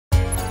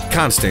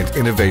constant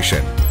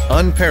innovation,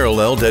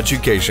 unparalleled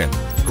education,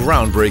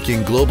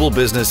 groundbreaking global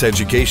business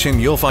education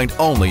you'll find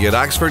only at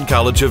Oxford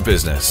College of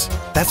Business.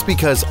 That's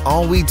because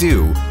all we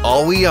do,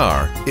 all we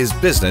are, is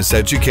business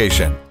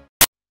education.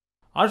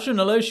 Arjun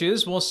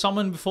Aloysius was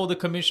summoned before the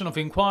Commission of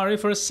Inquiry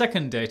for a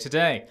second day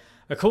today.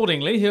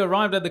 Accordingly, he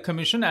arrived at the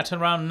Commission at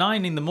around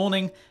 9 in the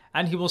morning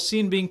and he was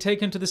seen being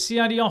taken to the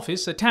CID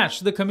office attached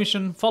to the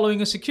Commission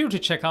following a security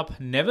checkup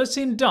never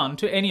seen done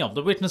to any of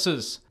the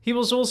witnesses. He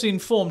was also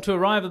informed to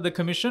arrive at the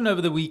Commission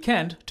over the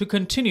weekend to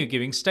continue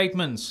giving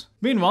statements.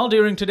 Meanwhile,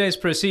 during today's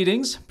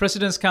proceedings,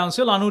 President's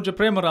Counsel Anuja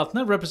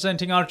Premaratne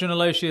representing Arjun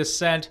Aloysius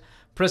said,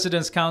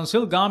 President's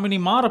Counsel Gamini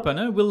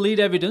Marapana will lead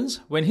evidence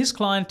when his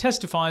client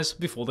testifies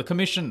before the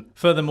Commission.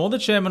 Furthermore, the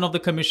Chairman of the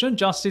Commission,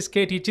 Justice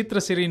K.T.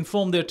 Chitrasiri,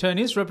 informed the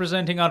attorneys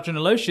representing Arjun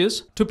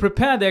Aloysius to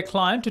prepare their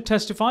client to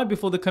testify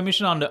before the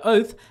Commission under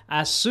oath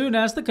as soon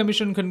as the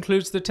Commission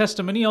concludes the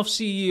testimony of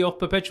CEO of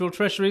Perpetual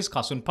Treasuries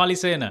Kasun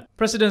Palisena.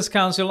 President's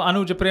Counsel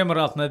Anuja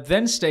Premaratne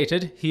then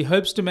stated he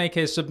hopes to make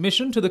a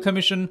submission to the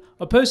Commission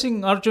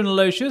opposing Arjun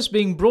Aloysius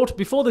being brought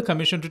before the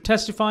Commission to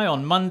testify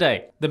on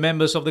Monday. The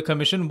members of the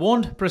Commission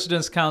warned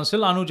President's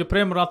Counsel Anuja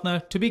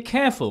Premaratne to be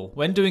careful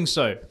when doing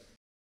so.